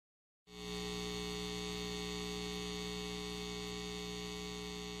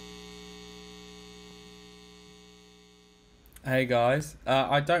Hey guys,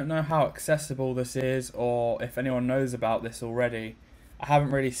 I don't know how accessible this is or if anyone knows about this already. I haven't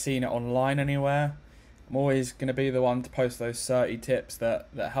really seen it online anywhere. I'm always going to be the one to post those 30 tips that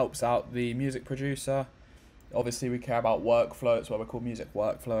helps out the music producer. Obviously, we care about workflow. It's what we call Music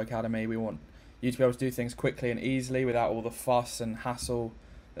Workflow Academy. We want you to be able to do things quickly and easily without all the fuss and hassle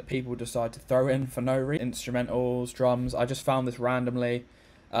that people decide to throw in for no reason. Instrumentals, drums. I just found this randomly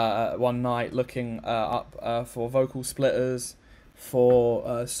one night looking up for vocal splitters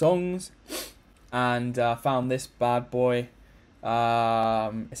for songs, and found this bad boy.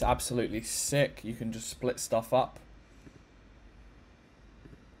 It's absolutely sick. You can just split stuff up.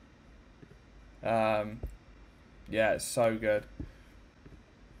 Um, yeah, it's so good.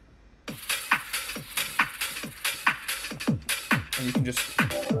 And you can just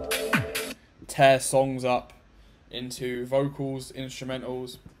tear songs up into vocals,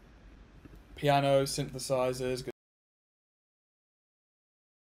 instrumentals, piano, synthesizers,